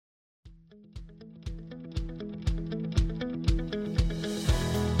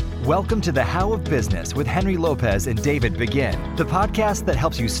Welcome to The How of Business with Henry Lopez and David Begin, the podcast that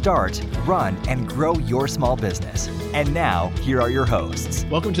helps you start, run, and grow your small business. And now, here are your hosts.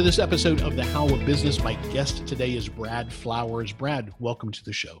 Welcome to this episode of The How of Business. My guest today is Brad Flowers. Brad, welcome to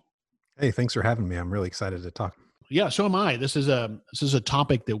the show. Hey, thanks for having me. I'm really excited to talk. Yeah, so am I. This is a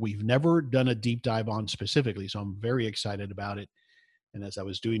topic that we've never done a deep dive on specifically, so I'm very excited about it. And as I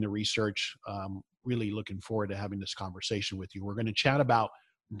was doing the research, really looking forward to having this conversation with you. We're going to chat about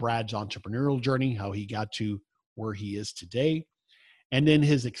Brad's entrepreneurial journey, how he got to where he is today, and then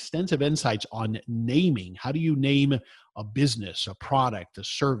his extensive insights on naming. How do you name a business, a product, a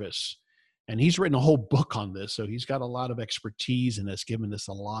service? And he's written a whole book on this, so he's got a lot of expertise and has given this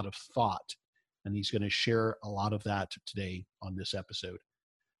a lot of thought. And he's going to share a lot of that today on this episode.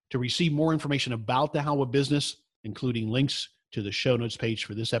 To receive more information about the How of Business, including links to the show notes page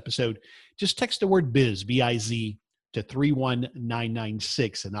for this episode, just text the word biz, B-I-Z, to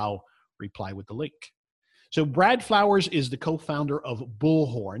 31996, and I'll reply with the link. So Brad Flowers is the co-founder of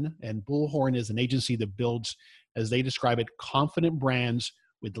Bullhorn, and Bullhorn is an agency that builds, as they describe it, confident brands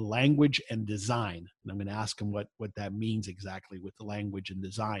with language and design. And I'm going to ask him what that means exactly with the language and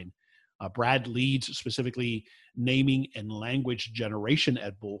design. Brad leads specifically naming and language generation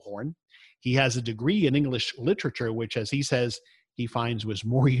at Bullhorn. He has a degree in English literature, which, as he says, he finds was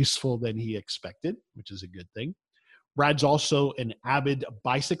more useful than he expected, which is a good thing. Brad's also an avid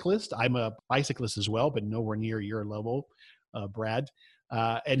bicyclist. I'm a bicyclist as well, but nowhere near your level, Brad.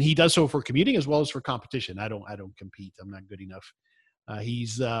 And he does so for commuting as well as for competition. I don't compete. I'm not good enough.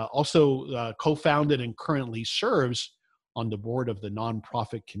 He's also co-founded and currently serves on the board of the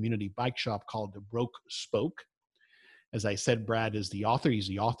nonprofit community bike shop called The Broke Spoke. As I said, Brad is the author. He's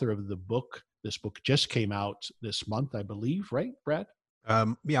the author of the book. This book just came out this month, I believe, right, Brad?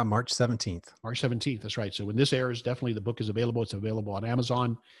 March 17th. March 17th, that's right. So when this airs, definitely the book is available. It's available on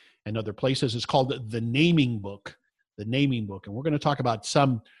Amazon and other places. It's called The Naming Book. The Naming Book. And we're going to talk about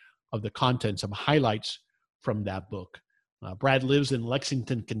some of the content, some highlights from that book. Brad lives in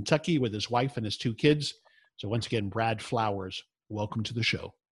Lexington, Kentucky with his wife and his two kids. So once again, Brad Flowers, welcome to the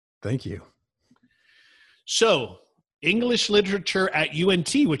show. Thank you. So English literature at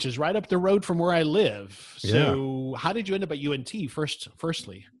UNT, which is right up the road from where I live. So How did you end up at UNT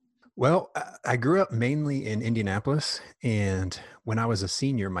firstly? Well, I grew up mainly in Indianapolis. And when I was a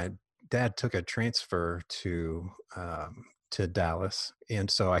senior, my dad took a transfer to Dallas. And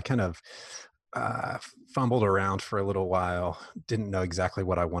so I kind of fumbled around for a little while, didn't know exactly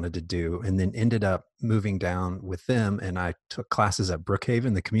what I wanted to do, and then ended up moving down with them. And I took classes at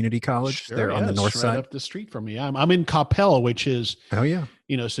Brookhaven, the community college there on the north side. Right up the street from me. I'm in Coppell, which is,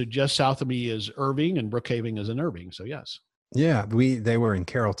 so just south of me is Irving, and Brookhaven is in Irving. So yes. Yeah, they were in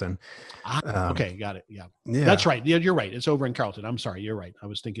Carrollton. Okay, got it. Yeah, that's right. Yeah, you're right. It's over in Carrollton. I'm sorry, you're right. I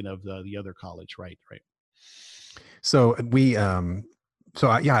was thinking of the other college. Right. So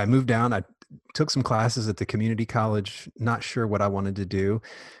I moved down. I took some classes at the community college, not sure what I wanted to do,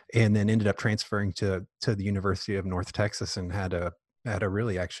 and then ended up transferring to the University of North Texas and had a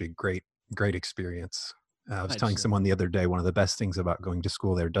really actually great experience. I was telling someone the other day, one of the best things about going to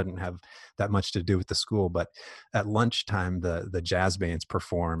school there doesn't have that much to do with the school, but at lunchtime, the jazz bands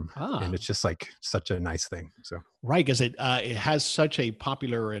perform, and it's just like such a nice thing. So right, because it has such a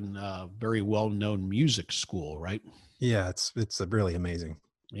popular and very well-known music school, right? Yeah, it's really amazing.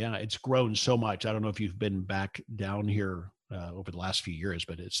 Yeah, it's grown so much. I don't know if you've been back down here over the last few years,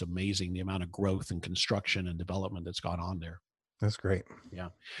 but it's amazing the amount of growth and construction and development that's gone on there. That's great. Yeah.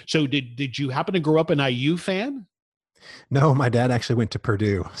 So did you happen to grow up an IU fan? No, my dad actually went to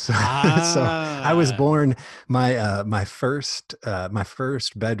Purdue. So, so I was born, my first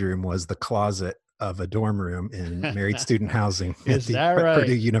bedroom was the closet of a dorm room in married student housing at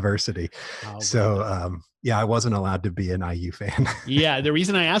Purdue University. I wasn't allowed to be an IU fan. Yeah. The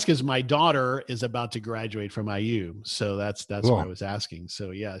reason I ask is my daughter is about to graduate from IU. So that's cool. What I was asking. So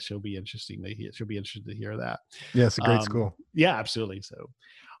yeah, she'll be interested to hear that. Yeah, it's a great school. Yeah, absolutely. So,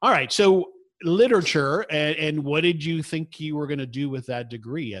 all right. So literature, and what did you think you were going to do with that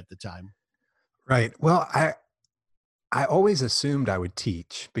degree at the time? Right. Well, I always assumed I would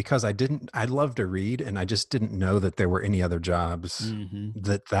teach because I love to read, and I just didn't know that there were any other jobs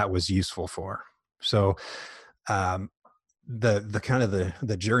that was useful for. So, the kind of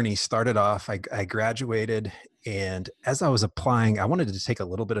the journey started off, I graduated, and as I was applying, I wanted to take a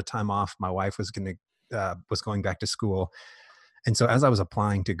little bit of time off. My wife was going back to school. And so as I was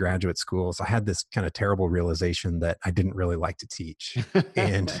applying to graduate schools, I had this kind of terrible realization that I didn't really like to teach.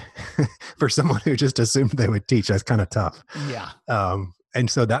 And for someone who just assumed they would teach, that's kind of tough. Yeah. And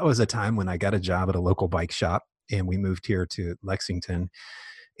so that was a time when I got a job at a local bike shop, and we moved here to Lexington.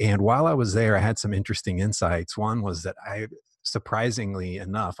 And while I was there, I had some interesting insights. One was that surprisingly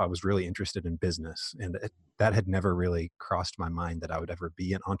enough, I was really interested in business, and that had never really crossed my mind that I would ever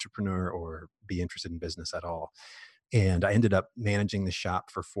be an entrepreneur or be interested in business at all. And I ended up managing the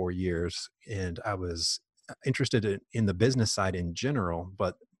shop for 4 years, and I was interested in the business side in general,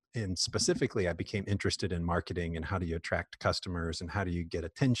 but and specifically, I became interested in marketing and how do you attract customers and how do you get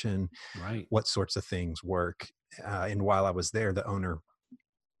attention, Right. what sorts of things work. And while I was there, the owner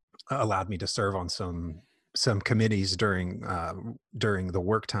allowed me to serve on some committees during the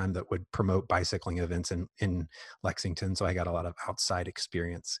work time that would promote bicycling events in Lexington. So I got a lot of outside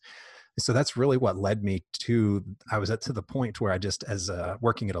experience. So that's really what led me to, I was to the point where I just, as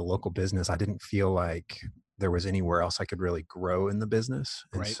working at a local business, I didn't feel like there was anywhere else I could really grow in the business.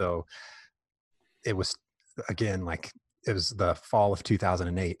 And Right. so it was, again, like it was the fall of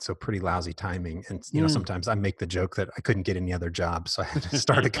 2008. So pretty lousy timing. And, Mm. sometimes I make the joke that I couldn't get any other job. So I had to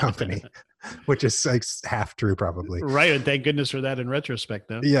start a company, which is like half true probably. Right. And thank goodness for that in retrospect,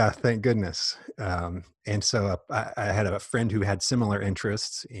 though. Yeah, thank goodness. And so I had a friend who had similar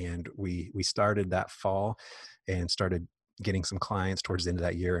interests, and we started that fall and started getting some clients towards the end of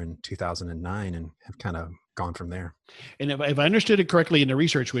that year in 2009, and have kind of gone from there. And if I understood it correctly in the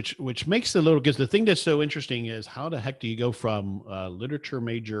research, which makes the little, because the thing that's so interesting is how the heck do you go from literature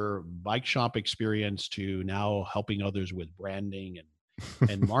major bike shop experience to now helping others with branding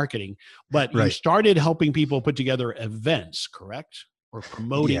and marketing? But you Right. started helping people put together events, correct? Or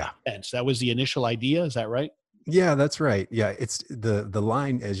promoting Yeah. events. That was the initial idea. Is that right? Yeah, that's right. Yeah, it's the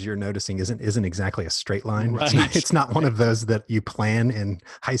line, as you're noticing, isn't exactly a straight line. It's not, Right. it's not one of those that you plan in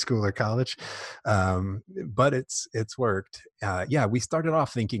high school or college, but it's worked. Yeah, we started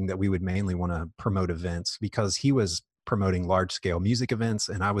off thinking that we would mainly want to promote events because he was promoting large scale music events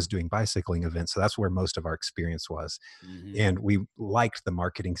and I was doing bicycling events. So that's where most of our experience was, Mhm. and we liked the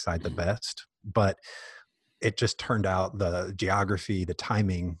marketing side the best, but it just turned out the geography, the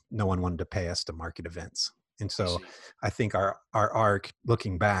timing, no one wanted to pay us to market events. And I so see. I think our arc,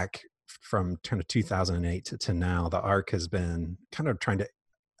 looking back from kind of 2008 to now, the arc has been kind of trying to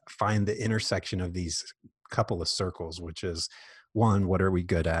find the intersection of these couple of circles, which is one, what are we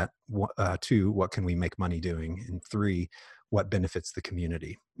good at? Two, what can we make money doing? And three, what benefits the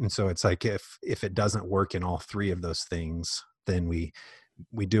community? And so it's like if it doesn't work in all three of those things, then we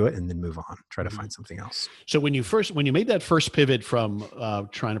do it and then move on, try to Mhm. find something else. So when you made that first pivot from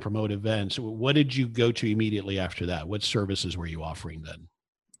trying to promote events, what did you go to immediately after that? What services were you offering then?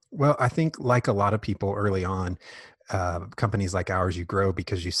 Well, I think like a lot of people early on, companies like ours, you grow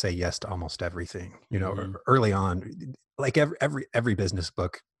because you say yes to almost everything. Hmm. Early on, like every business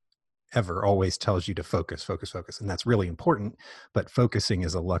book ever always tells you to focus, focus, focus, and that's really important. But focusing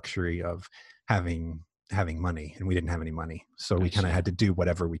is a luxury of having money, and we didn't have any money, so I we kind of see. had to do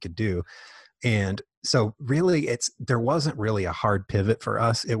whatever we could do. And so really there wasn't really a hard pivot for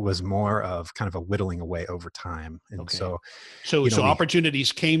us. It was more of kind of a whittling away over time. And Okay. so, So we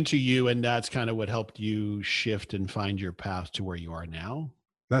opportunities came to you, and that's kind of what helped you shift and find your path to where you are now.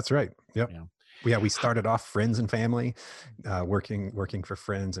 that's right. Yep. Yeah. Yeah, we started off friends and family, working for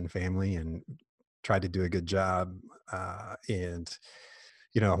friends and family, and tried to do a good job. And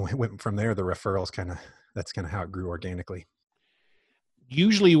went from there. The referrals that's kind of how it grew organically.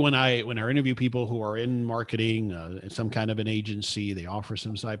 Usually when I interview people who are in marketing, some kind of an agency, they offer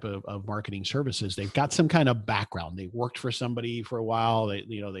some type of marketing services. They've got some kind of background. They worked for somebody for a while.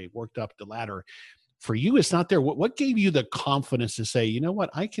 They worked up the ladder. For you, it's not there. What gave you the confidence to say, you know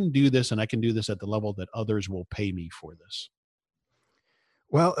what, I can do this and I can do this at the level that others will pay me for this?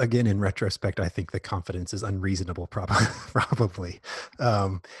 Well, again, in retrospect, I think the confidence is unreasonable, probably, probably,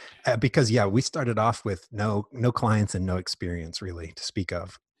 because yeah, we started off with no clients and no experience really to speak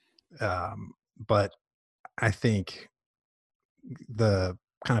of. But I think the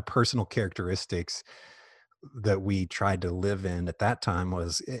kind of personal characteristics that we tried to live in at that time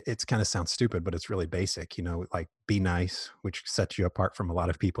was it's kind of sounds stupid, but it's really basic. Like be nice, which sets you apart from a lot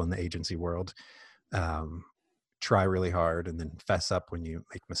of people in the agency world. Um, Try really hard, and then fess up when you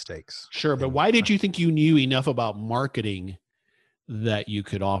make mistakes. Sure, but And why did you think you knew enough about marketing that you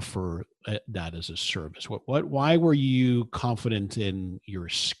could offer that as a service? Why were you confident in your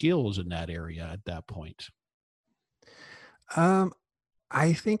skills in that area at that point? um,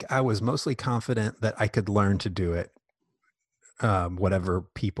 I think I was mostly confident that I could learn to do it, whatever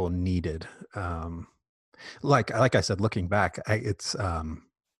people needed. Like I said, looking back, I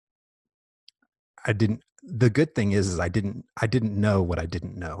didn't. the good thing is I didn't know what I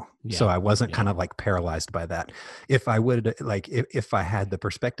didn't know. So Yeah. I wasn't Yeah. kind of like paralyzed by that. If I would like, if I had the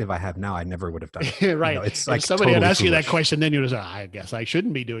perspective I have now, I never would have done it. Right. It's If like somebody had totally asked you that foolish. question, then you would say, I guess I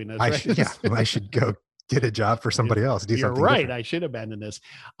shouldn't be doing this, I right? should, yeah, I should go get a job for somebody else, do You're something right. different. I should abandon this.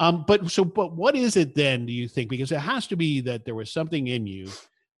 But what is it then, do you think? Because it has to be that there was something in you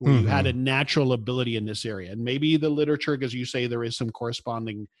where you had a Mhm. natural ability in this area. And maybe the literature, because you say there is some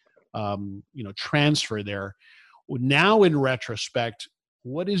corresponding, transfer there. Now, in retrospect,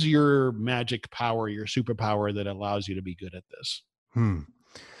 what is your magic power, your superpower that allows you to be good at this? Hmm.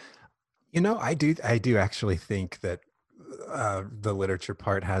 I do actually think that the literature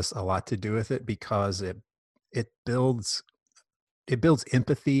part has a lot to do with it because it builds it builds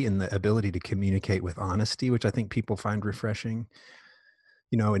empathy and the ability to communicate with honesty, which I think people find refreshing.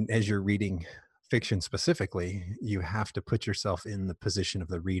 And as you're reading fiction specifically, you have to put yourself in the position of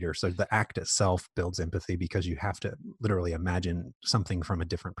the reader. So the act itself builds empathy because you have to literally imagine something from a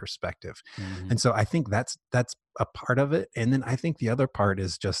different perspective. Mhm. And so I think that's a part of it. And then I think the other part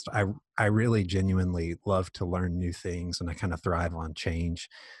is just I really genuinely love to learn new things and I kind of thrive on change.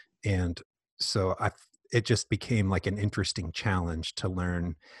 And so it just became like an interesting challenge to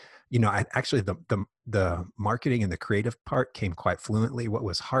learn. I actually the marketing and the creative part came quite fluently. What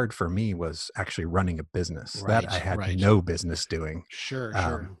was hard for me was actually running a business that I Right, had right. no business doing. Sure,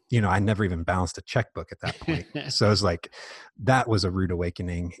 sure. I never even balanced a checkbook at that point. So it was like that was a rude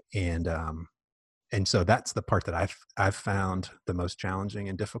awakening, and so that's the part that I've found the most challenging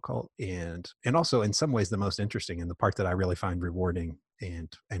and difficult, and also in some ways the most interesting, and the part that I really find rewarding and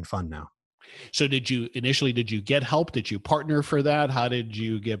fun now. So did you get help? Did you partner for that? How did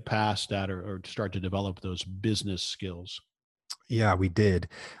you get past that or start to develop those business skills? Yeah, we did.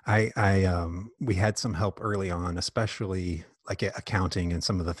 We had some help early on, especially like accounting and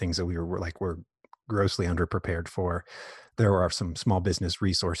some of the things that were grossly underprepared for. There are some small business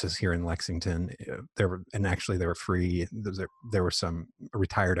resources here in Lexington. And actually they were free. There were some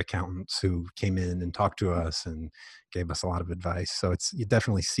retired accountants who came in and talked to us and gave us a lot of advice. So it's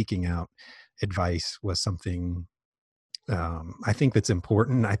definitely seeking out advice was something I think that's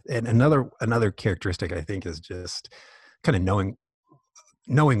important. And another characteristic I think is just kind of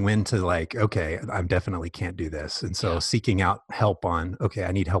knowing when to like, okay, I definitely can't do this. And so Yeah. seeking out help on, okay,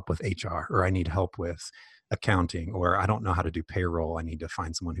 I need help with HR or I need help with accounting or I don't know how to do payroll. I need to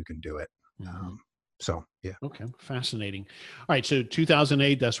find someone who can do it. Mhm. So yeah. Okay, fascinating. All right, so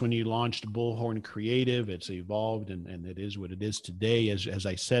 2008, that's when you launched Bullhorn Creative. It's evolved and it is what it is today. As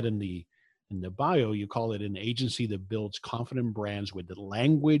I said in the bio, you call it an agency that builds confident brands with the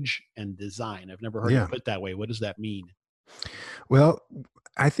language and design. I've never heard it Yeah. put that way. What does that mean? Well,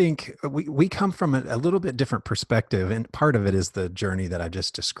 I think we come from a little bit different perspective, and part of it is the journey that I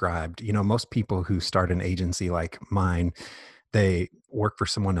just described. Most people who start an agency like mine, they work for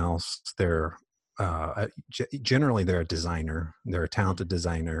someone else. Generally they're a designer, they're a talented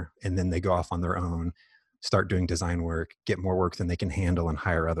designer, and then they go off on their own, start doing design work, get more work than they can handle, and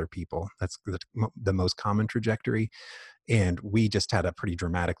hire other people. That's the most common trajectory. And we just had a pretty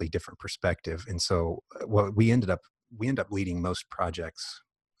dramatically different perspective. And so what we end up leading most projects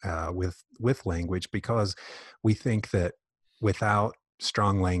with language because we think that without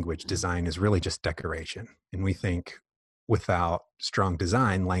strong language, design is really just decoration. And we think without strong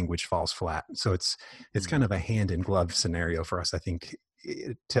design, language falls flat. So it's kind Mhm. of a hand in glove scenario for us. I think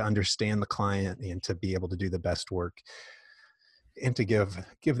to understand the client and to be able to do the best work and to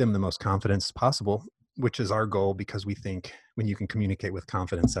give them the most confidence possible, which is our goal, because we think when you can communicate with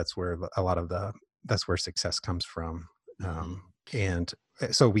confidence, that's where a lot of that's where success comes from. Mhm. And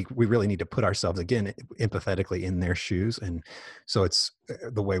so we really need to put ourselves again empathetically in their shoes. And so it's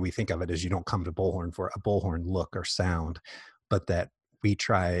the way we think of it is you don't come to Bullhorn for a Bullhorn look or sound, but that we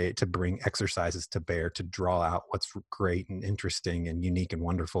try to bring exercises to bear to draw out what's great and interesting and unique and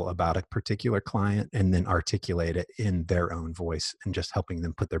wonderful about a particular client and then articulate it in their own voice and just helping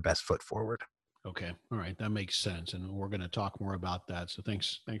them put their best foot forward. Okay. All right. That makes sense. And we're going to talk more about that. So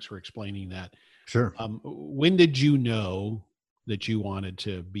thanks for explaining that. Sure. When did you know that you wanted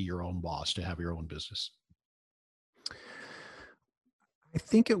to be your own boss, to have your own business? I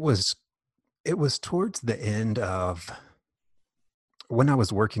think it was towards the end of when I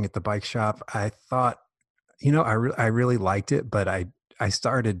was working at the bike shop. I thought, I really liked it, but I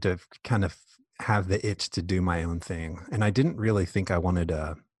started to kind of have the itch to do my own thing. And I didn't really think I wanted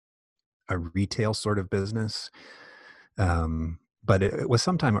a retail sort of business. But it was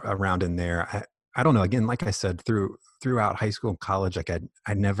sometime around in there. I don't know. Again, like I said, throughout high school and college, like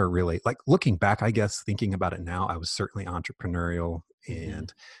I never really like looking back. I guess thinking about it now, I was certainly entrepreneurial Hmm.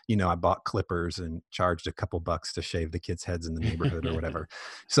 And, I bought clippers and charged a couple bucks to shave the kids' heads in the neighborhood or whatever.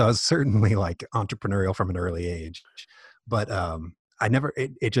 So I was certainly like entrepreneurial from an early age, but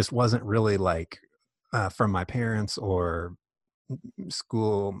it just wasn't really like from my parents or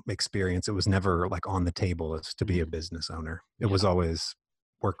school experience. It was never like on the table as to be a Hmm. business owner. It was Yeah. always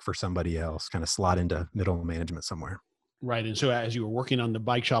work for somebody else, kind of slot into middle management somewhere. Right. And so as you were working on the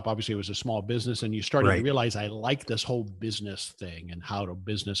bike shop, obviously it was a small business and you started to Right. realize I like this whole business thing and how the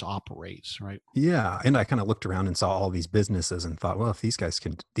business operates, right? Yeah, and I kind of looked around and saw all these businesses and thought, well, if these folks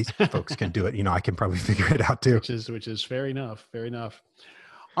can do it, I can probably figure it out too. Which is fair enough. Fair enough.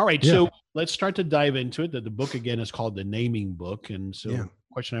 All right. Yeah, So let's start to dive into it. The book again is called The Naming Book. And yeah. so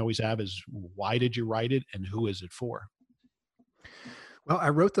question I always have is why did you write it and who is it for? Well, I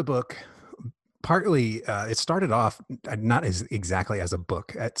wrote the book partly. It started off not as exactly as a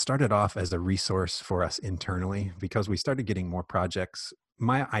book. It started off as a resource for us internally because we started getting more projects.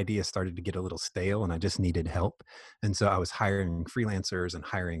 My idea started to get a little stale, and I just needed help. And so I was hiring freelancers and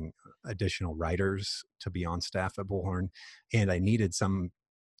hiring additional writers to be on staff at Bullhorn, and I needed some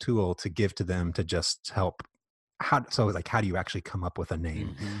tool to give to them to just help. How do you actually come up with a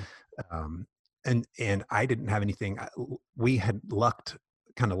name? Hmm. um, and I didn't have anything. We had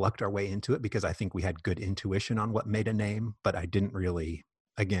kind of lucked our way into it because I think we had good intuition on what made a name, but I didn't really,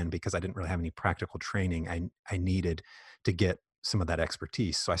 again, because I didn't really have any practical training. I needed to get some of that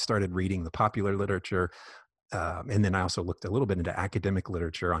expertise. So I started reading the popular literature, and then I also looked a little bit into academic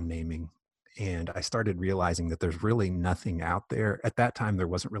literature on naming. And I started realizing that there's really nothing out there. At that time, there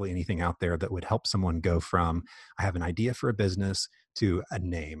wasn't really anything out there that would help someone go from, I have an idea for a business to a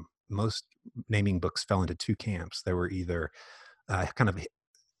name. Most naming books fell into two camps. There were either kind of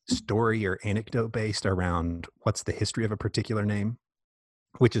story or anecdote based around what's the history of a particular name,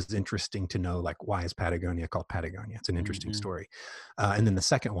 which is interesting to know, like, why is Patagonia called Patagonia? It's an interesting Hmm. story. And then the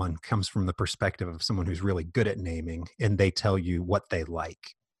second one comes from the perspective of someone who's really good at naming, and they tell you what they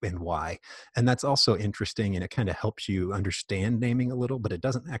like and why. And that's also interesting, and it kind of helps you understand naming a little, but it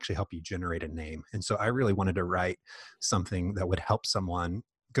doesn't actually help you generate a name. And so I really wanted to write something that would help someone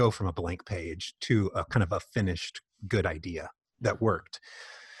go from a blank page to a kind of a finished good idea that worked.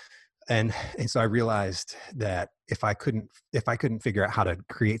 And so I realized that if I couldn't figure out how to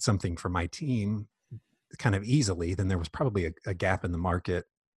create something for my team kind of easily, then there was probably a gap in the market.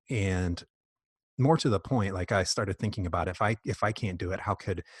 And more to the point, like, I started thinking about, if I can't do it, how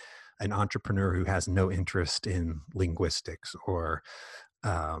could an entrepreneur who has no interest in linguistics or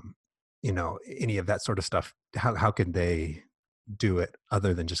any of that sort of stuff, how could they do it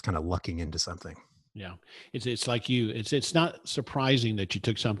other than just kind of lucking into something? Yeah. It's like it's not surprising that you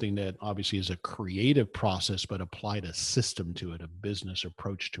took something that obviously is a creative process, but applied a system to it, a business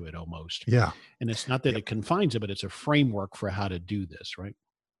approach to it almost. Yeah. And it's not that Yep. it confines it, but it's a framework for how to do this, right?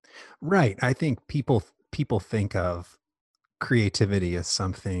 Right. I think people think of creativity as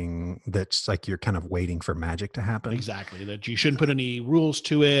something that's like you're kind of waiting for magic to happen. Exactly. That you shouldn't put any rules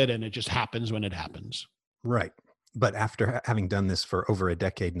to it and it just happens when it happens. Right. But after having done this for over a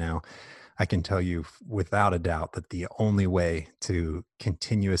decade now, I can tell you without a doubt that the only way to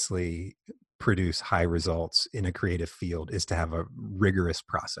continuously produce high results in a creative field is to have a rigorous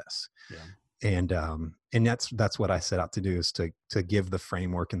process. Yeah. And that's what I set out to do, is to give the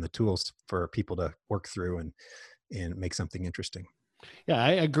framework and the tools for people to work through and make something interesting. Yeah,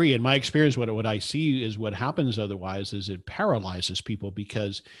 I agree. In my experience, what I see is what happens otherwise is it paralyzes people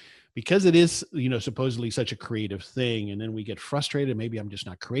because it is, supposedly such a creative thing. And then we get frustrated. Maybe I'm just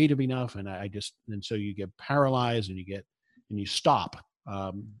not creative enough. And so you get paralyzed and you stop.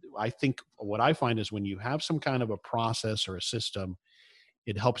 I think what I find is when you have some kind of a process or a system,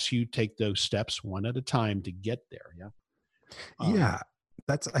 it helps you take those steps one at a time to get there. Yeah. Um, Yeah,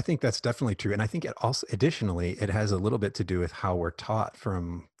 I think that's definitely true. And I think it also, additionally, it has a little bit to do with how we're taught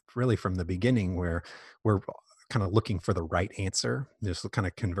from the beginning, where we're kind of looking for the right answer, just kind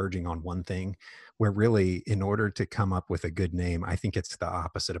of converging on one thing, where really, in order to come up with a good name, I think it's the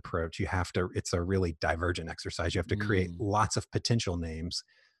opposite approach. It's a really divergent exercise. You have to create mm, lots of potential names.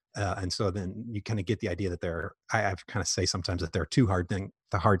 And so then you kind of get the idea that I've kind of say sometimes that there are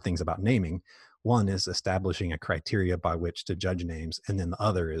the hard things about naming. One is establishing a criteria by which to judge names, and then the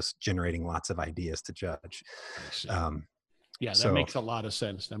other is generating lots of ideas to judge. I see. Um, Yeah, that so makes a lot of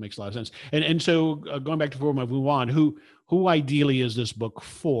sense. That makes a lot of sense. And so going back to before we move on, who ideally is this book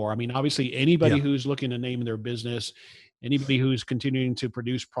for? I mean, obviously anybody yeah, who's looking to name their business, anybody who's continuing to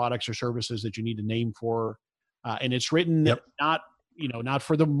produce products or services that you need a name for, and it's written yep. not not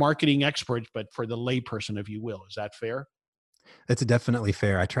for the marketing experts, but for the layperson, if you will. Is that fair? It's definitely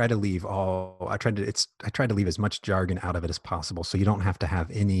fair. I try to leave as much jargon out of it as possible. So you don't have to have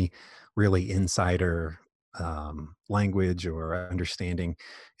any really insider language or understanding.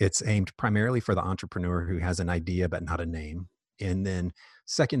 It's aimed primarily for the entrepreneur who has an idea, but not a name. And then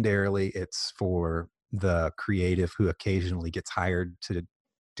secondarily, it's for the creative who occasionally gets hired to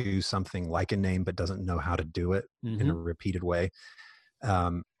do something like a name, but doesn't know how to do it in a Mm-hmm. repeated way.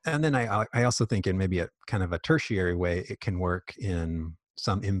 And then I also think in maybe a kind of a tertiary way, it can work in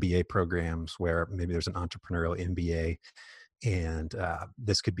some MBA programs where maybe there's an entrepreneurial MBA, and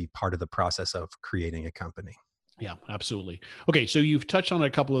this could be part of the process of creating a company. Yeah, absolutely. Okay, so you've touched on a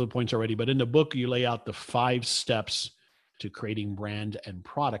couple of the points already, but in the book, you lay out the 5 steps to creating brand and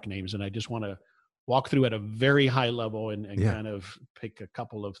product names. And I just want to walk through at a very high level and Yeah. kind of pick a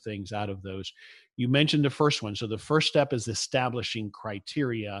couple of things out of those. You mentioned the first one. So the first step is establishing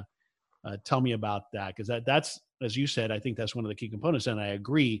criteria. Tell me about that, because that's, as you said, I think that's one of the key components, and I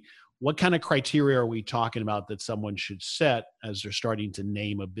agree. What kind of criteria are we talking about that someone should set as they're starting to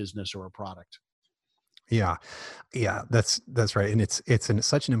name a business or a product? Yeah. Yeah, that's right. And it's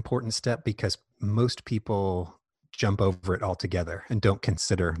such an important step because most people jump over it altogether and don't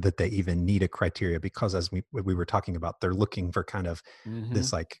consider that they even need a criteria because as we were talking about, they're looking for kind of Hmm.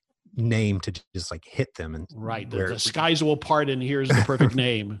 this like name to just like hit them and Right. The where skies will part, and here's the perfect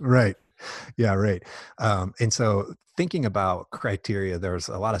name. right. Yeah, right. And so thinking about criteria, there's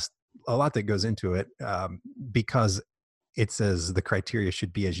a lot that goes into it because it says the criteria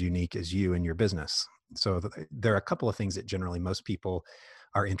should be as unique as you and your business. So there are a couple of things that generally most people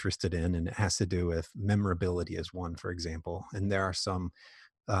are interested in, and it has to do with memorability as one, for example. And there are some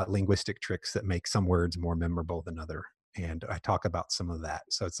linguistic tricks that make some words more memorable than other. And I talk about some of that.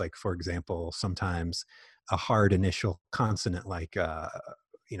 So it's like, for example, sometimes a hard initial consonant like,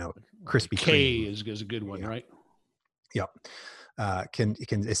 you know, Like a Krispy K Kreme. is a good one, Yeah. right? Yep. Can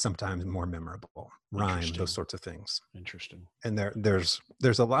is sometimes more memorable. Rhyme, those Interesting. sorts of things. Interesting. And there's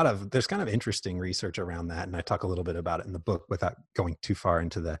kind of interesting research around that, and I talk a little bit about it in the book without going too far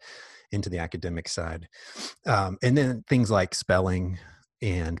into the academic side. And then things like spelling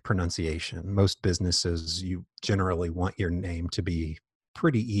and pronunciation. Most businesses, you generally want your name to be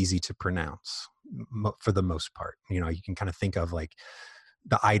pretty easy to pronounce for the most part. You can kind of think of like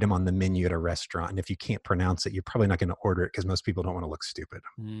the item on the menu at a restaurant, and if you can't pronounce it, you're probably not going to order it because most people don't want to look stupid.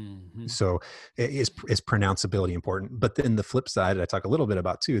 Hmm. So is pronounceability important? But then the flip side, I talk a little bit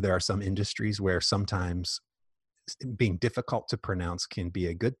about too, there are some industries where sometimes being difficult to pronounce can be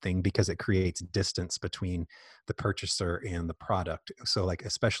a good thing because it creates distance between the purchaser and the product. So like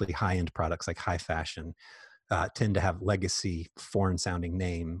especially high-end products like high fashion tend to have legacy foreign sounding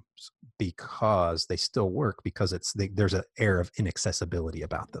names because they still work because there's an air of inaccessibility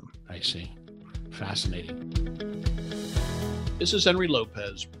about them. I see. Fascinating. This is Henry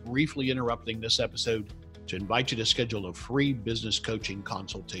Lopez, briefly interrupting this episode to invite you to schedule a free business coaching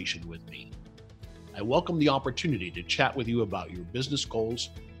consultation with me. I welcome the opportunity to chat with you about your business goals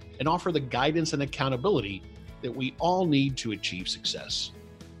and offer the guidance and accountability that we all need to achieve success.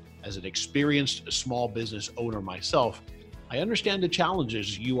 As an experienced small business owner myself, I understand the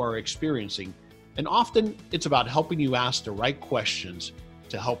challenges you are experiencing, and often it's about helping you ask the right questions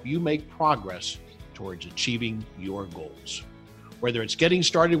to help you make progress towards achieving your goals. Whether it's getting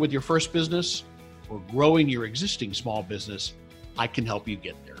started with your first business or growing your existing small business, I can help you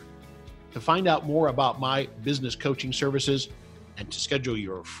get there. To find out more about my business coaching services and to schedule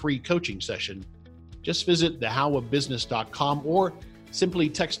your free coaching session, just visit thehowofbusiness.com or simply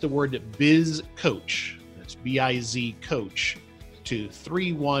text the word BizCoach, that's B-I-Z Coach, to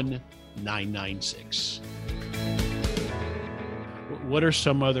 31996. What are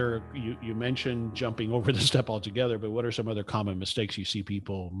some other, you mentioned jumping over the step altogether, but what are some other common mistakes you see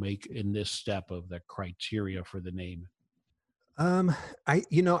people make in this step of the criteria for the name?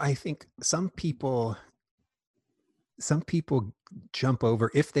 I think some people jump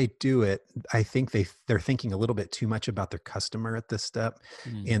over if they do it. I think they're thinking a little bit too much about their customer at this step,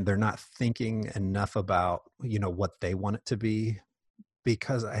 and they're not thinking enough about what they want it to be,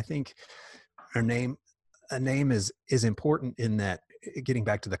 because I think a name is important in that, getting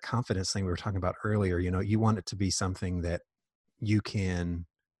back to the confidence thing we were talking about earlier, you want it to be something that you can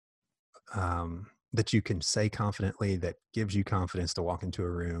say confidently, that gives you confidence to walk into a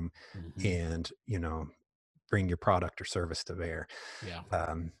room Mm-hmm. and bring your product or service to bear. Yeah.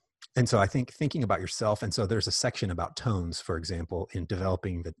 Um, and so I think thinking about yourself, and so there's a section about tones, for example, in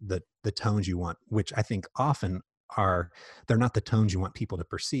developing the tones you want, which I think often they're not the tones you want people to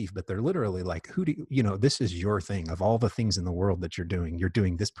perceive, but they're literally like, who do you, this is your thing. Of all the things in the world that you're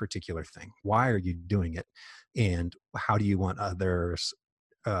doing this particular thing. Why are you doing it? And how do you want others,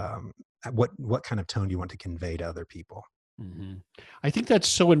 um, what kind of tone do you want to convey to other people? Hmm. I think that's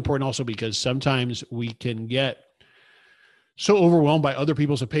so important also because sometimes we can get so overwhelmed by other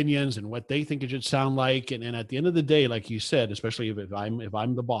people's opinions and what they think it should sound like. And at the end of the day, like you said, especially if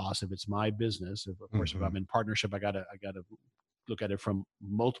I'm the boss, if it's my business, of course, if Hmm. I'm in partnership, I gotta look at it from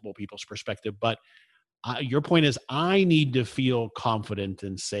multiple people's perspective. But your point is, I need to feel confident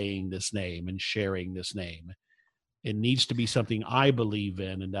in saying this name and sharing this name. It needs to be something I believe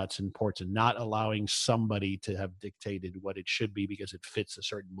in, and that's important. Not allowing somebody to have dictated what it should be because it fits a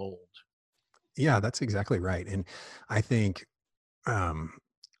certain mold. Yeah, that's exactly right. And I think, um,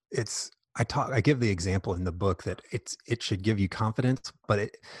 I give the example in the book that it should give you confidence, but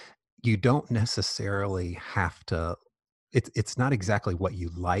you don't necessarily have to. It's not exactly what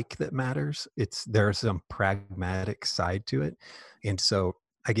you like that matters. There's some pragmatic side to it. And so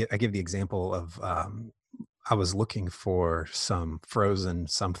I give the example of, I was looking for some frozen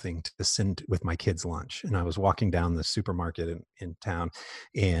something to send with my kids' lunch, and I was walking down the supermarket in town,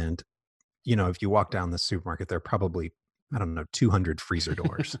 and if you walk down the supermarket, there are probably, I don't know, 200 freezer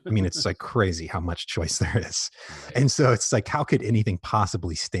doors. I mean, it's like crazy how much choice there is. Right. And so it's like, how could anything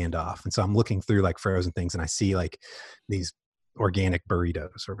possibly stand off? And so I'm looking through like frozen things, and I see like these organic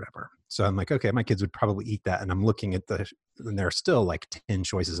burritos or whatever. So I'm like, okay, my kids would probably eat that. And I'm looking at and there are still like 10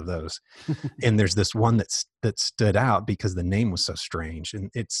 choices of those. And there's this one that stood out because the name was so strange.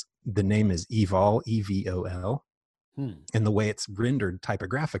 And the name is Evol, Evol. Hmm. And the way it's rendered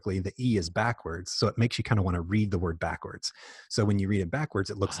typographically, the E is backwards. So it makes you kind of want to read the word backwards. So when you read it backwards,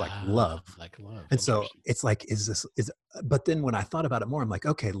 it looks like love. Like love. And so Interesting. it's like, but then when I thought about it more, I'm like,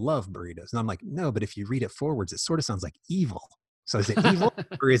 okay, love burritos. And I'm like, no, but if you read it forwards, it sort of sounds like evil. So is it evil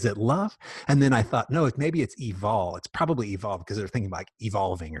or is it love? And then I thought, no, maybe it's evol. It's probably evolve because they're thinking like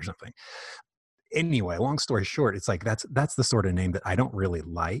evolving or something. Anyway, long story short, it's like, that's the sort of name that I don't really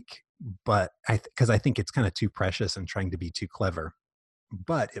like, but because I think it's kind of too precious and trying to be too clever.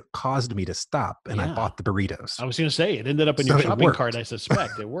 But it caused me to stop, and I Yeah. bought the burritos. I was going to say it ended up in your So it shopping cart. worked. I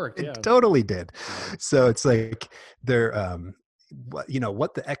suspect it worked. It Yeah. totally did. Yeah. So it's like they're,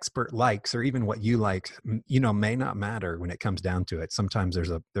 what the expert likes, or even what you like, may not matter when it comes down to it. Sometimes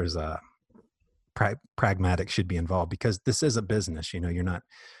there's a pragmatic should be involved, because this is a business. You're not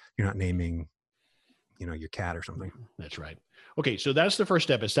naming, your cat or something. That's right. Okay, so that's the first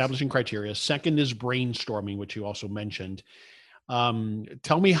step, establishing criteria. Second is brainstorming, which you also mentioned.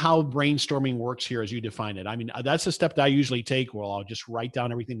 Tell me how brainstorming works here as you define it. I mean, that's a step that I usually take. Well, I'll just write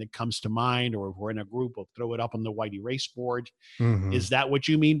down everything that comes to mind, or if we're in a group, we'll throw it up on the white erase board. Hmm. Is that what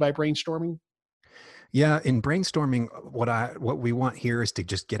you mean by brainstorming? Yeah, in brainstorming, what we want here is to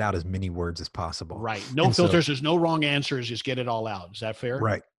just get out as many words as possible. Right. No And so, filters. There's no wrong answers. Just get it all out. Is that fair?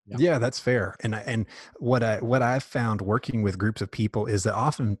 right. Yeah. Yeah, that's fair. And what I've found working with groups of people is that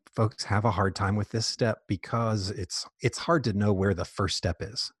often folks have a hard time with this step because it's hard to know where the first step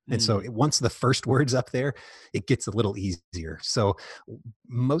is. And so Mm, once the first word's up there, it gets a little easier. So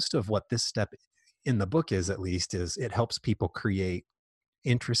most of what this step in the book is, at least, is it helps people create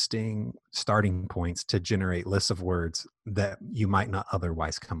interesting starting points to generate lists of words that you might not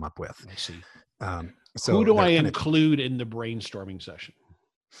otherwise come up with. I see. Who So do I they're kind of, include in the brainstorming session?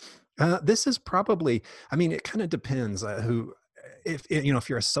 this is probably, I mean, it kind of depends, if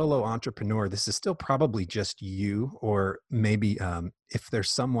you're a solo entrepreneur, this is still probably just you, or maybe, if there's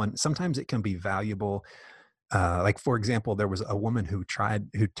someone, sometimes it can be valuable. Like, for example, there was a woman who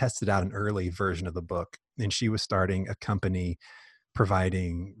tested out an early version of the book, and she was starting a company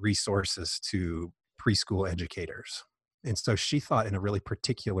providing resources to preschool educators. And so she thought in a really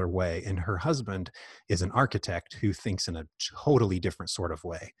particular way. And her husband is an architect who thinks in a totally different sort of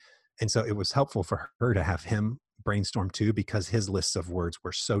way. And so it was helpful for her to have him brainstorm too, because his lists of words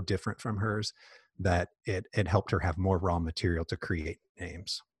were so different from hers that it helped her have more raw material to create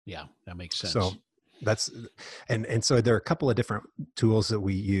names. Yeah, that makes So sense. that's, and so there are a couple of different tools that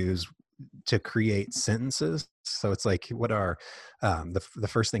we use to create sentences. So it's like, what are, the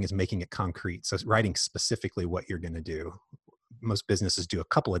first thing is making it concrete. So writing specifically what you're going to do. Most businesses do a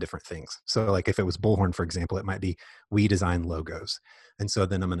couple of different things. So like if it was Bullhorn, for example, it might be, we design logos. And so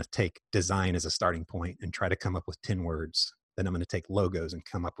then I'm going to take design as a starting point and try to come up with 10 words. Then I'm going to take logos and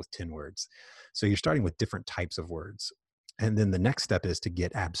come up with 10 words. So you're starting with different types of words. And then the next step is to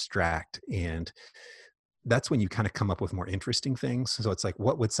get abstract. And that's when you kind of come up with more interesting things. So it's like,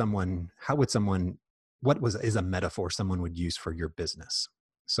 what is a metaphor someone would use for your business?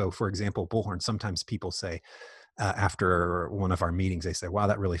 So for example, Bullhorn, sometimes people say, after one of our meetings, they say, wow,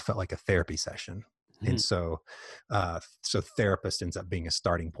 that really felt like a therapy session. And Mhm. so therapist ends up being a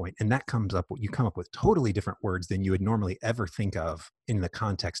starting point, and that you come up with totally different words than you would normally ever think of in the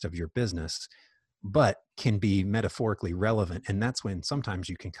context of your business, but can be metaphorically relevant. And that's when sometimes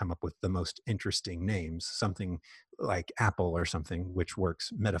you can come up with the most interesting names, something like Apple or something, which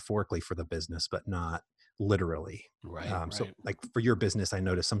works metaphorically for the business, but not literally. Right, So right. like for your business, I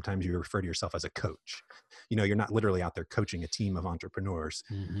notice sometimes you refer to yourself as a coach. You're not literally out there coaching a team of entrepreneurs,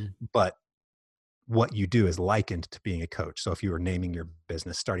 Mhm. but what you do is likened to being a coach. So if you were naming your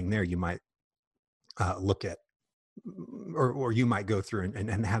business starting there, you might look at, or you might go through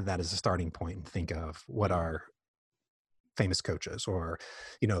and have that as a starting point and think of what Mhm. are famous coaches, or,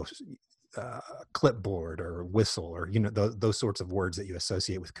 you know, clipboard or whistle, or, those sorts of words that you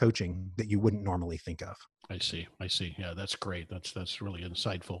associate with coaching that you wouldn't normally think of. I see. I see. Yeah, that's great. That's really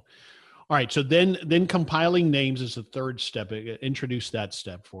insightful. All right. So then compiling names is the third step. Introduce that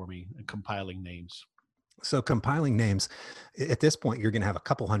step for me. Compiling names. So compiling names, at this point, you're going to have a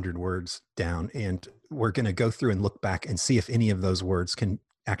couple hundred words down, and we're going to go through and look back and see if any of those words can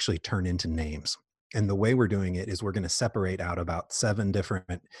actually turn into names. And the way we're doing it is we're going to separate out about 7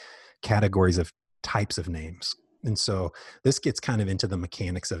 different categories of types of names. And so this gets kind of into the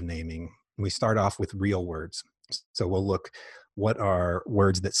mechanics of naming. We start off with real words. So we'll look, what are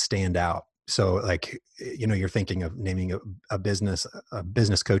words that stand out? So like, you're thinking of naming a business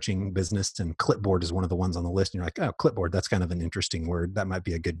coaching business, and clipboard is one of the ones on the list. And you're like, oh, clipboard, that's kind of an interesting word. That might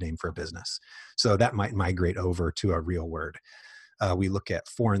be a good name for a business. So that might migrate over to a real word. We look at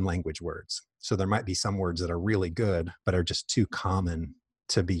foreign language words. So there might be some words that are really good, but are just too common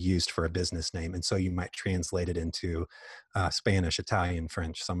to be used for a business name. And so you might translate it into Spanish, Italian,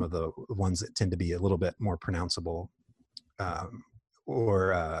 French, some of the ones that tend to be a little bit more pronounceable.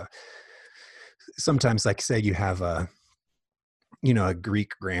 Or sometimes, like, say you have a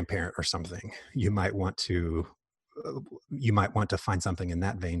Greek grandparent or something, you might want to find something in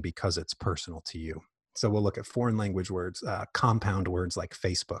that vein because it's personal to you. So we'll look at foreign language words, compound words like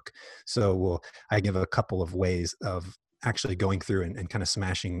Facebook. So I give a couple of ways of actually going through and kind of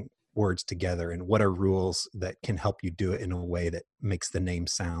smashing words together, and what are rules that can help you do it in a way that makes the name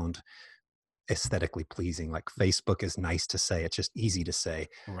sound aesthetically pleasing. Like Facebook is nice to say, it's just easy to say.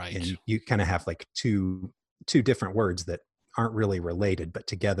 And Right. you kind of have like two different words that aren't really related, but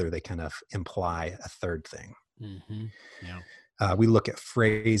together they kind of imply a third thing. Hmm. Yeah. We look at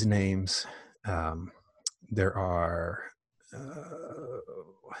phrase names. There are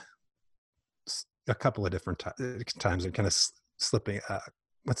a couple of different times I'm kind of slipping.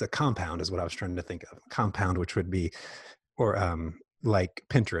 What's a compound is what I was trying to think of. Compound, which would be, or like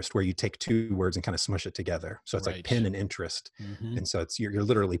Pinterest, where you take 2 words and kind of smush it together. So it's like Right. pin and interest. Hmm. And so you're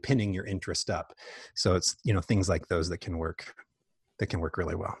literally pinning your interest up. So it's, things like those that can work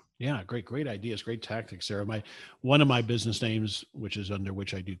really well. Yeah, great ideas, great tactics, Sarah. One of my business names, which is under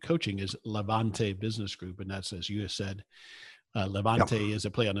which I do coaching, is Levante Business Group, and that's, as you said, Yep. Levante is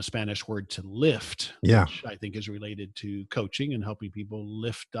a play on the Spanish word to lift, Yeah. which I think is related to coaching and helping people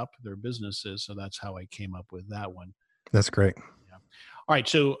lift up their businesses. So that's how I came up with that one. That's great. Yeah. All right.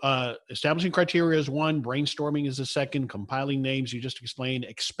 So establishing criteria is one, brainstorming is the second, compiling names, you just explained,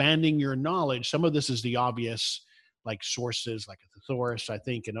 expanding your knowledge. Some of this is the obvious, like sources, like a thesaurus, I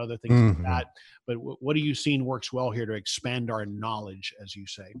think, and other things like Mhm. that. But what are you seeing works well here to expand our knowledge, as you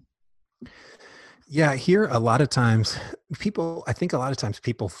say? Yeah, here a lot of times I think a lot of times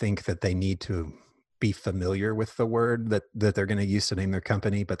people think that they need to be familiar with the word that they're going to use to name their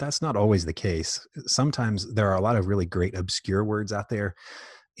company, but that's not always the case. Sometimes there are a lot of really great obscure words out there,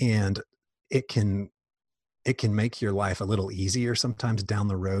 and it can it can make your life a little easier sometimes down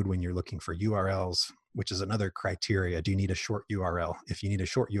the road when you're looking for URLs, which is another criteria. Do you need a short URL? If you need a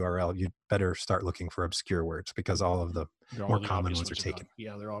short URL, you'd better start looking for obscure words, because all of the They're more all the common obvious ones are ones are gone. taken.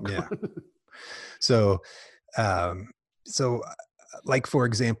 Yeah, they're all Yeah. gone. So, um, so like for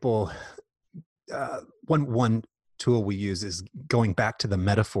example, one tool we use is going back to the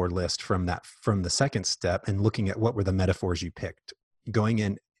metaphor list from the second step and looking at what were the metaphors you picked. Going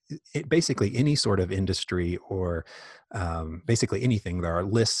in, basically any sort of industry, or basically anything, there are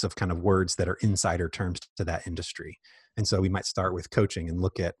lists of kind of words that are insider terms to that industry. And so we might start with coaching and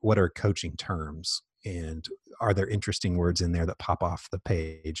look at what are coaching terms, and are there interesting words in there that pop off the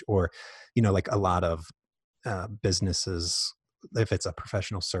page? Or, like a lot of businesses, if it's a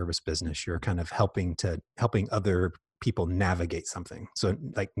professional service business, you're kind of helping other people navigate something. So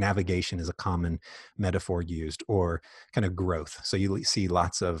like navigation is a common metaphor used, or kind of growth. So you see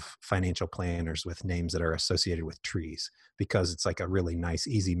lots of financial planners with names that are associated with trees, because it's like a really nice,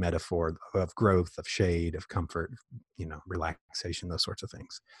 easy metaphor of growth, of shade, of comfort, relaxation, those sorts of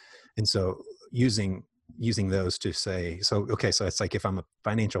things. And so using those to say, so it's like, if I'm a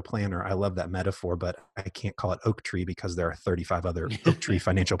financial planner, I love that metaphor, but I can't call it oak tree because there are 35 other oak tree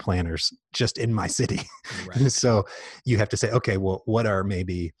financial planners just in my city. Right. So you have to say, okay, well, what are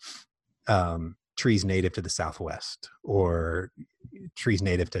maybe trees native to the Southwest, or trees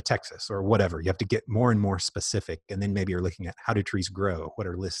native to Texas, or whatever? You have to get more and more specific. And then maybe you're looking at, how do trees grow? What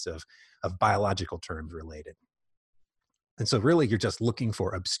are lists of biological terms related? And so really you're just looking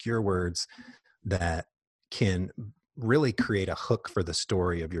for obscure words that can really create a hook for the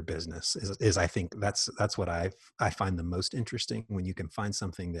story of your business. Is I think that's what I find the most interesting, when you can find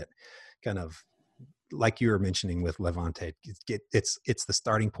something that kind of, like you were mentioning with Levante, it's the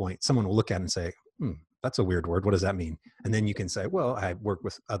starting point. Someone will look at it and say, that's a weird word. What does that mean? And then you can say, well, I work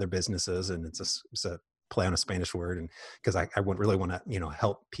with other businesses, and it's a play on a Spanish word, and because I would really want to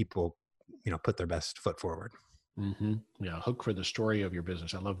help people put their best foot forward. Mm-hmm. Yeah, hook for the story of your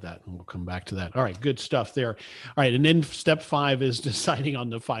business. I love that. And we'll come back to that. All right, good stuff there. All right, and then step 5 is deciding on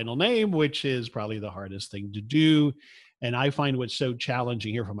the final name, which is probably the hardest thing to do. And I find what's so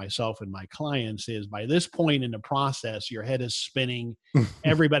challenging here for myself and my clients is, by this point in the process, your head is spinning.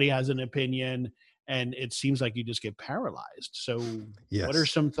 Everybody has an opinion, and it seems like you just get paralyzed. So Yes. What are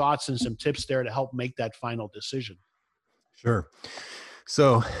some thoughts and some tips there to help make that final decision? Sure.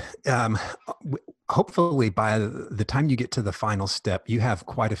 So hopefully by the time you get to the final step, you have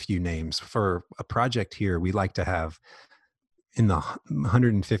quite a few names. For a project here, we like to have in the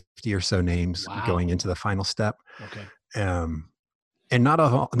 150 or so names going into the final step. Okay. And not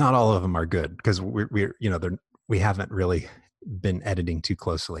all of them are good, because we haven't really been editing too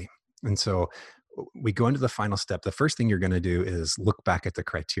closely. And so we go into the final step. The first thing you're going to do is look back at the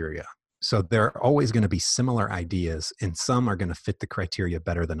criteria. So there are always going to be similar ideas, and some are going to fit the criteria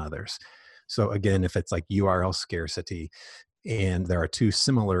better than others. So again, if it's like URL scarcity, and there are 2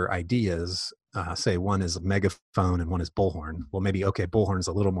 similar ideas, say one is megaphone and one is bullhorn. Well, maybe, okay, bullhorn's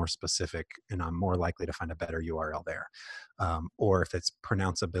a little more specific, and I'm more likely to find a better URL there. Or if it's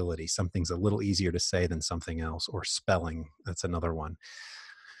pronounceability, something's a little easier to say than something else, or spelling, that's another one.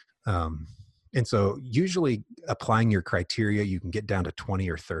 And so usually applying your criteria, you can get down to 20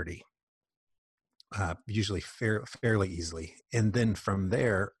 or 30. Usually fairly easily. And then from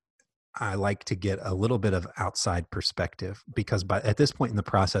there, I like to get a little bit of outside perspective, because at this point in the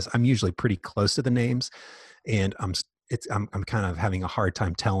process, I'm usually pretty close to the names, and I'm kind of having a hard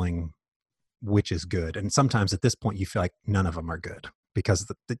time telling which is good. And sometimes at this point, you feel like none of them are good, because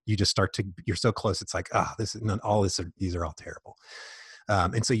you just you're so close. It's like, these are all terrible.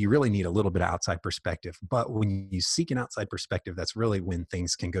 And so you really need a little bit of outside perspective. But when you seek an outside perspective, that's really when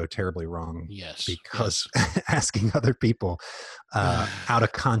things can go terribly wrong. Yes. Because asking other people out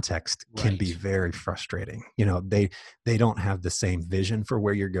of context can be very frustrating. They don't have the same vision for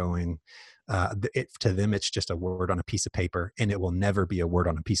where you're going. To them, it's just a word on a piece of paper, and it will never be a word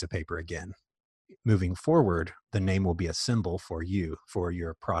on a piece of paper again. Moving forward, the name will be a symbol for you, for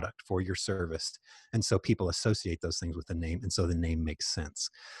your product, for your service. And so people associate those things with the name. And so the name makes sense.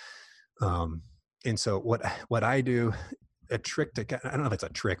 And so what I do, I don't know if it's a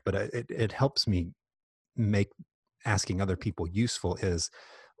trick, but it helps me make asking other people useful, is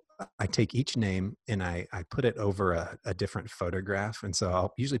I take each name and I put it over a different photograph. And so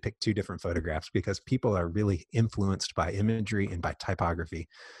I'll usually pick 2 different photographs, because people are really influenced by imagery and by typography.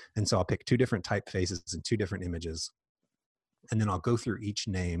 And so I'll pick 2 different typefaces and 2 different images. And then I'll go through each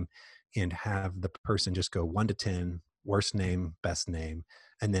name and have the person just go 1 to 10, worst name, best name,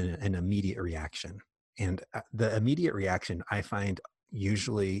 and then an immediate reaction. And the immediate reaction, I find,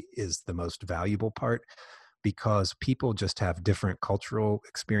 usually is the most valuable part, because people just have different cultural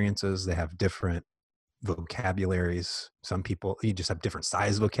experiences. They have different vocabularies. Some people, you just have different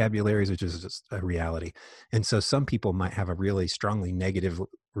size vocabularies, which is just a reality. And so some people might have a really strongly negative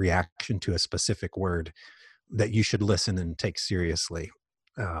reaction to a specific word that you should listen and take seriously.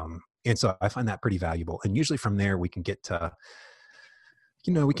 And so I find that pretty valuable. And usually from there, we can get to,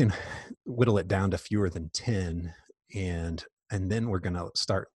 we can whittle it down to fewer than 10. And then we're going to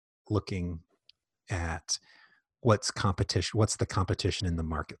start looking at what's the competition in the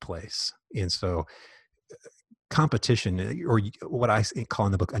marketplace. And so competition, or what I call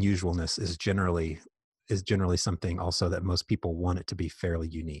in the book unusualness, is generally something also that most people want it to be fairly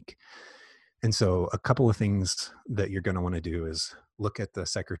unique. And so a couple of things that you're going to want to do is look at the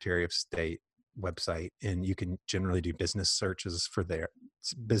Secretary of State website, and you can generally do business searches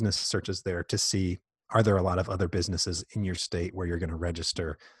there to see, are there a lot of other businesses in your state where you're going to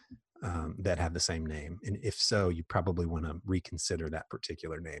register that have the same name? And if so, you probably want to reconsider that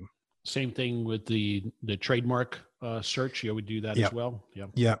particular name. Same thing with the trademark search. You would do that as well.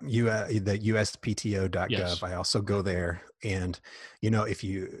 Yeah. The USPTO.gov. Yes. I also go there, and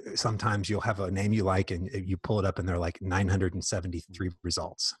sometimes you'll have a name you like, and you pull it up, and there are like 973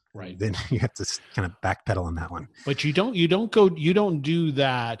 results. Right. Then you have to kind of backpedal on that one. But you don't do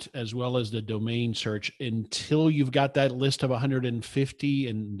that as well as the domain search until you've got that list of 150,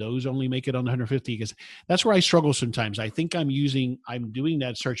 and those only make it on 150, because that's where I struggle sometimes. I think I'm doing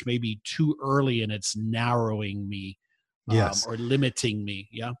that search maybe too early, and it's narrowing me. Yes. Or limiting me.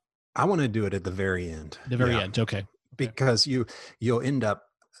 Yeah. I want to do it at the very end. The very end. Okay. Because you'll end up,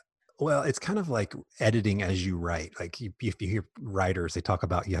 well, it's kind of like editing as you write. Like if you hear writers, they talk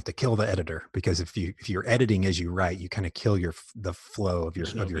about you have to kill the editor, because if you're editing as you write, you kind of kill the flow of your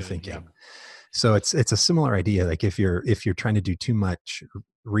thinking. Yeah. So it's a similar idea. Like if you're trying to do too much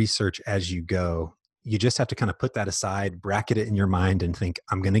research as you go, you just have to kind of put that aside, bracket it in your mind, and think,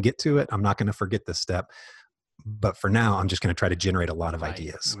 I'm going to get to it. I'm not going to forget this step. But for now, I'm just going to try to generate a lot of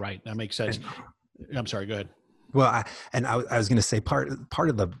ideas. Right. That makes sense. I'm sorry. Go ahead. Well, I was going to say part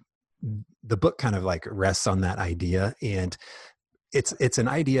of the book kind of like rests on that idea, and it's an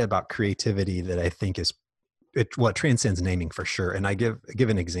idea about creativity that I think it transcends naming for sure. And I give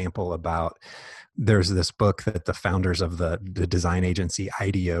an example about, there's this book that the founders of the design agency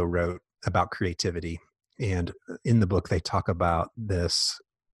IDEO wrote about creativity, and in the book they talk about this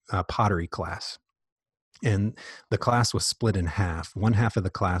pottery class. And the class was split in half. One half of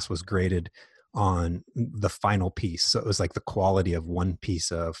the class was graded on the final piece. So it was like the quality of one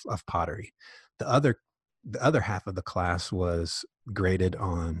piece of pottery. The other half of the class was graded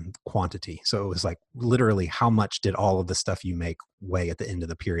on quantity. So it was like literally how much did all of the stuff you make weigh at the end of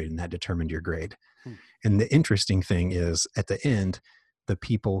the period, and that determined your grade. And the interesting thing is, at the end, the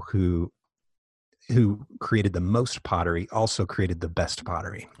people who created the most pottery also created the best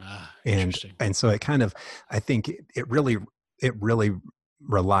pottery. And so it kind of, I think it really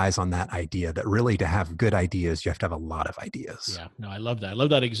relies on that idea that really, to have good ideas, you have to have a lot of ideas. Yeah, no, I love that. I love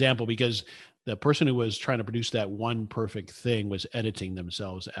that example, because the person who was trying to produce that one perfect thing was editing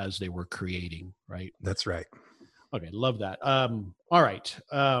themselves as they were creating, right? That's right. Okay, love that. All right.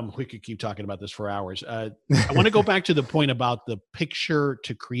 We could keep talking about this for hours. I want to go back to the point about the picture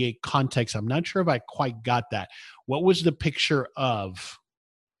to create context. I'm not sure if I quite got that. What was the picture of?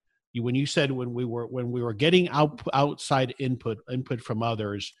 When you said when we were getting outside input from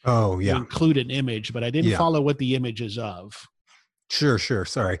others, oh yeah, you include an image, but I didn't follow what the image is of. Sure.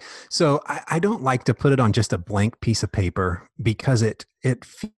 Sorry. So I don't like to put it on just a blank piece of paper, because it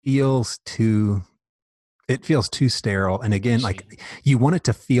feels too sterile. And again, like, you want it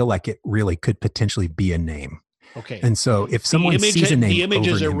to feel like it really could potentially be a name. Okay. And so if someone sees a name, the image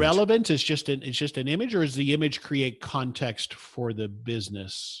is irrelevant. It's just an image, or does the image create context for the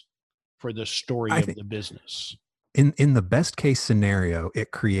business, for the story of the business? In the best case scenario,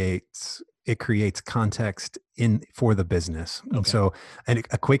 it creates context for the business. Okay. And so,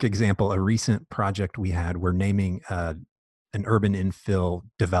 a quick example, a recent project we had, we're naming an urban infill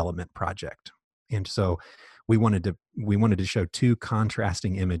development project. And so we wanted to show two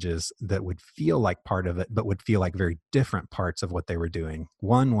contrasting images that would feel like part of it, but would feel like very different parts of what they were doing.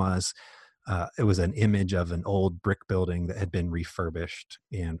 One was, it was an image of an old brick building that had been refurbished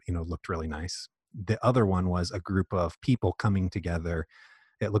and, looked really nice. The other one was a group of people coming together.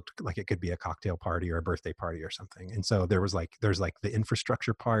 It looked like it could be a cocktail party or a birthday party or something. And so there's like the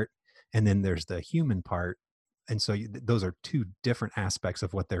infrastructure part, and then there's the human part. And so those are two different aspects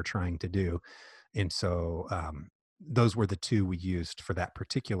of what they're trying to do. And so those were the two we used for that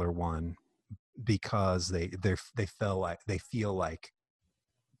particular one, because they feel like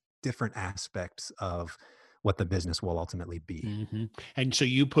different aspects of what the business will ultimately be. Mm-hmm. And so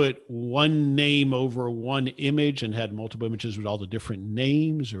you put one name over one image and had multiple images with all the different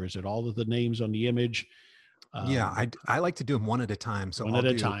names, or is it all of the names on the image? Yeah, I like to do them one at a time. So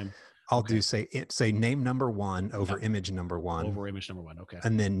I'll do say name number one over image number one. Over image number one, okay.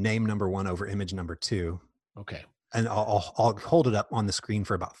 And then name number one over image number two. Okay. And I'll hold it up on the screen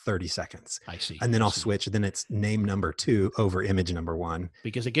for about 30 seconds. I see. And then I'll switch. Then it's name number two over image number one.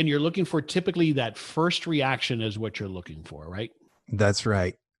 Because again, you're looking for typically that first reaction is what you're looking for, right? That's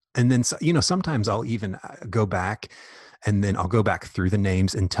right. And then, sometimes I'll even go back, and then I'll go back through the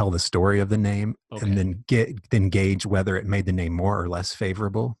names and tell the story of the name, and then gauge whether it made the name more or less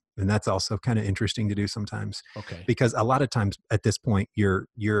favorable. And that's also kind of interesting to do sometimes. Okay. Because a lot of times at this point, you're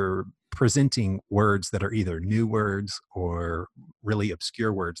presenting words that are either new words or really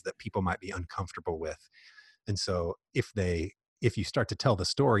obscure words that people might be uncomfortable with. And so if you start to tell the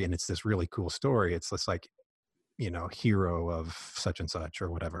story and it's this really cool story, it's just like, hero of such and such or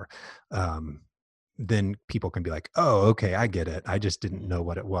whatever, then people can be like, oh, okay, I get it. I just didn't know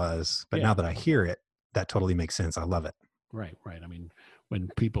what it was. But now that I hear it, that totally makes sense. I love it. Right. I mean, when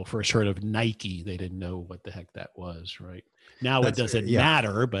people first heard of Nike, they didn't know what the heck that was, right? Now it doesn't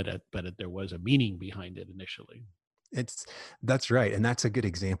matter, but there was a meaning behind it initially. That's right. And that's a good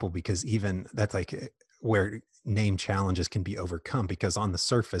example, because even that's like where name challenges can be overcome, because on the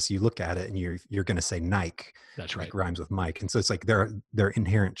surface you look at it and you're going to say Nike. That's right. Like rhymes with Mike. And so it's like there are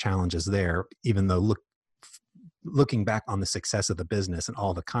inherent challenges there, even though looking back on the success of the business and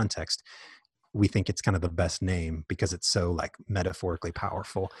all the context, we think it's kind of the best name because it's so like metaphorically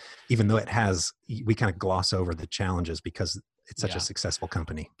powerful, even though we kind of gloss over the challenges because it's such a successful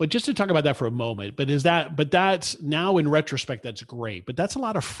company. But just to talk about that for a moment, but that's now in retrospect, that's great, but that's a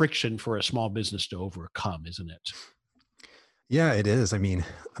lot of friction for a small business to overcome, isn't it? Yeah, it is. I mean,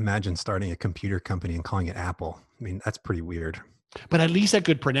 imagine starting a computer company and calling it Apple. I mean, that's pretty weird. But at least I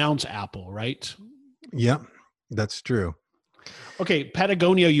could pronounce Apple, right? Yep, that's true. Okay,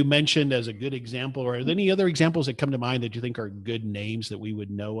 Patagonia you mentioned as a good example. Or are there any other examples that come to mind that you think are good names that we would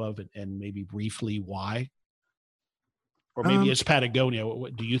know of, and maybe briefly why? Or maybe it's Patagonia.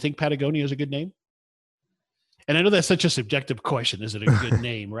 Do you think Patagonia is a good name? And I know that's such a subjective question. Is it a good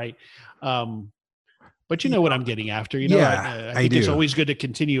name, right? But you know what I'm getting after. I think it's always good to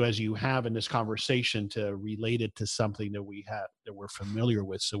continue, as you have in this conversation, to relate it to something that we're familiar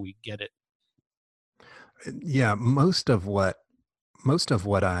with, so we get it. Yeah, most of what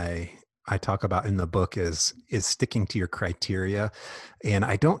I talk about in the book is sticking to your criteria. And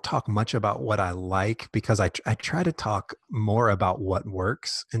I don't talk much about what I like, because I try to talk more about what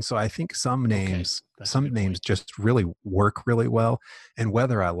works. And so I think some names just really work really well. And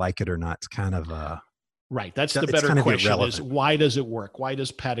whether I like it or not, it's kind of right. That's the better question is, why does it work? Why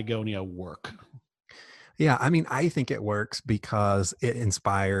does Patagonia work? Yeah, I mean, I think it works because it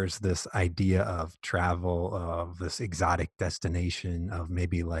inspires this idea of travel, of this exotic destination, of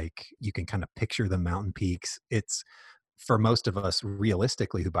maybe like you can kind of picture the mountain peaks. It's, for most of us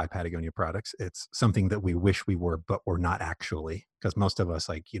realistically who buy Patagonia products, it's something that we wish we were, but we're not actually, because most of us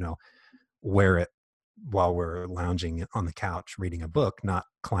wear it while we're lounging on the couch reading a book, not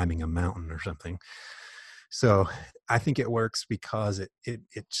climbing a mountain or something. So I think it works because it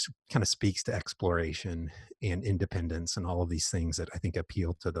kind of speaks to exploration and independence and all of these things that I think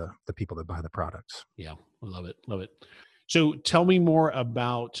appeal to the people that buy the products. Yeah, I love it. Love it. So tell me more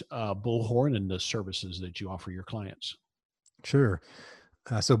about Bullhorn and the services that you offer your clients. Sure.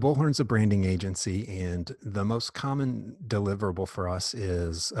 So Bullhorn's a branding agency, and the most common deliverable for us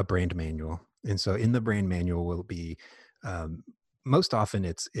is a brand manual. And so in the brand manual will be, most often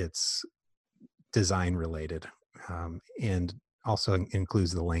it's design related, and also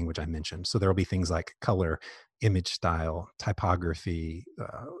includes the language I mentioned. So there will be things like color, image style, typography,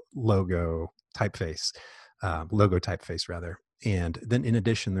 logo typeface rather. And then in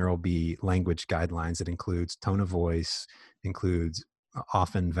addition, there will be language guidelines that includes tone of voice, includes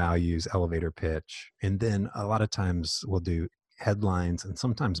often values, elevator pitch. And then a lot of times we'll do headlines and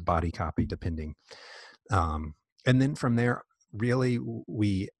sometimes body copy depending. And then from there, really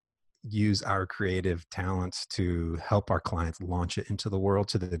we use our creative talents to help our clients launch it into the world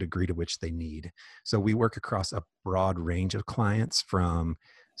to the degree to which they need. So we work across a broad range of clients, from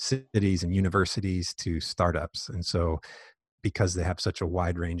cities and universities to startups. And so because they have such a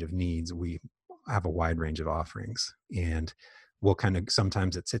wide range of needs, we have a wide range of offerings. And we'll kind of,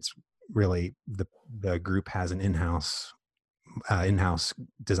 sometimes it's really the group has an in-house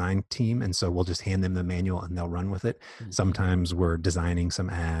design team, and so we'll just hand them the manual and they'll run with it. Mm-hmm. Sometimes we're designing some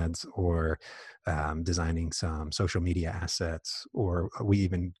ads or designing some social media assets, or we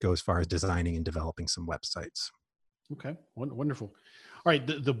even go as far as designing and developing some websites. Okay, wonderful. All right,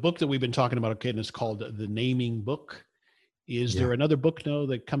 the book that we've been talking about, okay, and it's called The Naming Book. Is there another book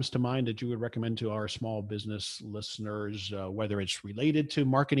that comes to mind that you would recommend to our small business listeners, whether it's related to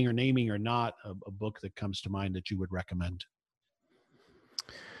marketing or naming or not, a book that comes to mind that you would recommend?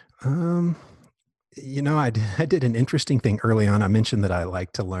 I did an interesting thing early on. I mentioned that I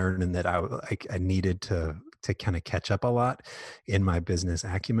like to learn and that I needed to kind of catch up a lot in my business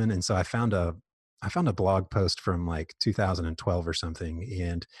acumen. And so I found a blog post from like 2012 or something,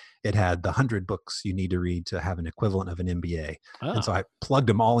 and it had the 100 books you need to read to have an equivalent of an MBA. Oh. And so I plugged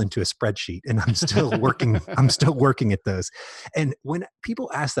them all into a spreadsheet, and I'm still working. I'm still working at those. And when people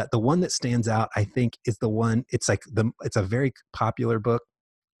ask that, the one that stands out, I think, is the one. It's a very popular book.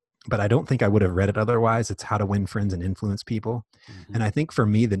 but I don't think I would have read it otherwise. It's How to Win Friends and Influence People. Mm-hmm. And I think for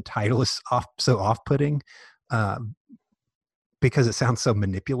me, the title is so off-putting because it sounds so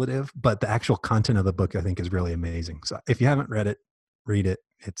manipulative, but the actual content of the book, I think, is really amazing. So if you haven't read it, read it.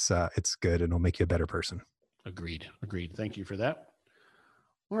 It's good, and it'll make you a better person. Agreed. Thank you for that.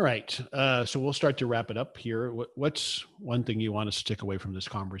 All right. So we'll start to wrap it up here. What's one thing you want us to take away from this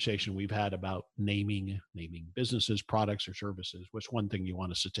conversation we've had about naming businesses, products, or services? What's one thing you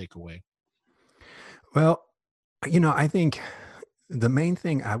want us to take away? Well, I think the main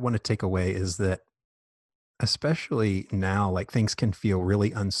thing I want to take away is that, especially now, like, things can feel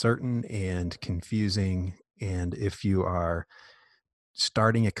really uncertain and confusing. And if you are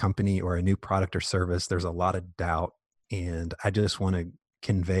starting a company or a new product or service, there's a lot of doubt. And I just want to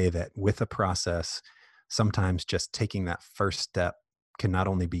convey that with a process, sometimes just taking that first step can not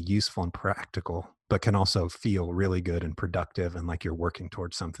only be useful and practical, but can also feel really good and productive and like you're working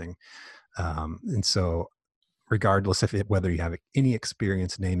towards something. And so regardless of whether you have any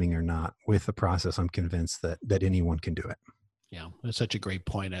experience naming or not, with the process, I'm convinced that anyone can do it. Yeah, that's such a great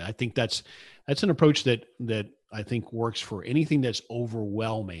point. I think that's an approach that I think works for anything that's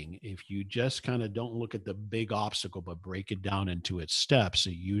overwhelming. If you just kind of don't look at the big obstacle, but break it down into its steps,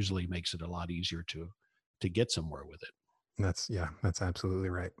 it usually makes it a lot easier to get somewhere with it. That's absolutely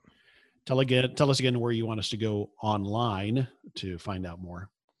right. Tell us again where you want us to go online to find out more.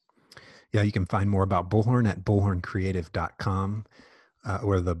 Yeah, you can find more about Bullhorn at bullhorncreative.com,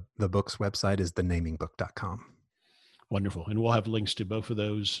 or the book's website is thenamingbook.com. Wonderful. And we'll have links to both of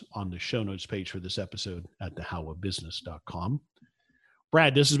those on the show notes page for this episode at thehowofbusiness.com.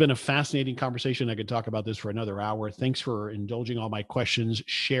 Brad, this has been a fascinating conversation. I could talk about this for another hour. Thanks for indulging all my questions,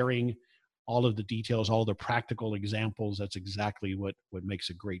 sharing all of the details, all the practical examples. That's exactly what makes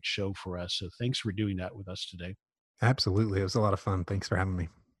a great show for us. So thanks for doing that with us today. Absolutely. It was a lot of fun. Thanks for having me.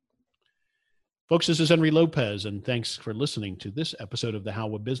 Folks, this is Henry Lopez, and thanks for listening to this episode of The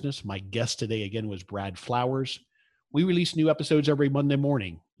How of Business. My guest today again was Brad Flowers. We release new episodes every Monday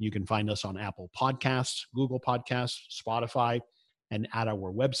morning. You can find us on Apple Podcasts, Google Podcasts, Spotify, and at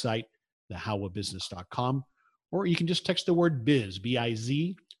our website, thehowofbusiness.com. Or you can just text the word biz,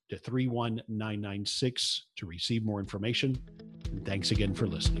 B-I-Z, to 31996 to receive more information. And thanks again for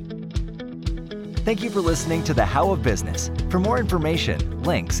listening. Thank you for listening to The How of Business. For more information,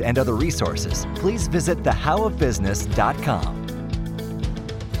 links, and other resources, please visit thehowofbusiness.com.